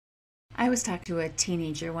I was talking to a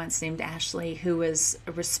teenager once named Ashley who was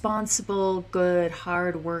a responsible, good,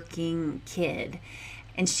 hard-working kid.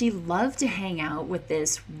 And she loved to hang out with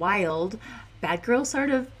this wild, bad girl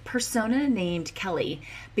sort of persona named Kelly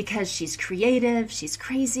because she's creative, she's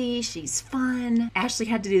crazy, she's fun. Ashley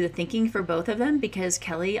had to do the thinking for both of them because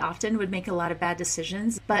Kelly often would make a lot of bad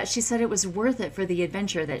decisions, but she said it was worth it for the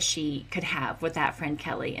adventure that she could have with that friend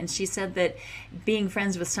Kelly. And she said that being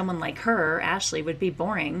friends with someone like her, Ashley, would be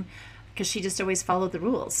boring because she just always followed the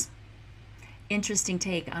rules. Interesting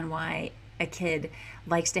take on why a kid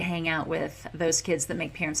likes to hang out with those kids that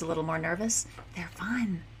make parents a little more nervous. They're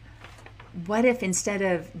fun. What if instead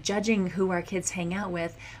of judging who our kids hang out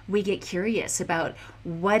with, we get curious about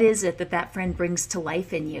what is it that that friend brings to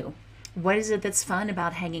life in you? What is it that's fun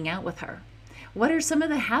about hanging out with her? What are some of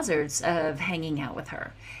the hazards of hanging out with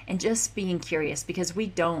her? And just being curious, because we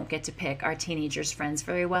don't get to pick our teenagers' friends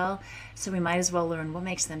very well, so we might as well learn what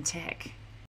makes them tick.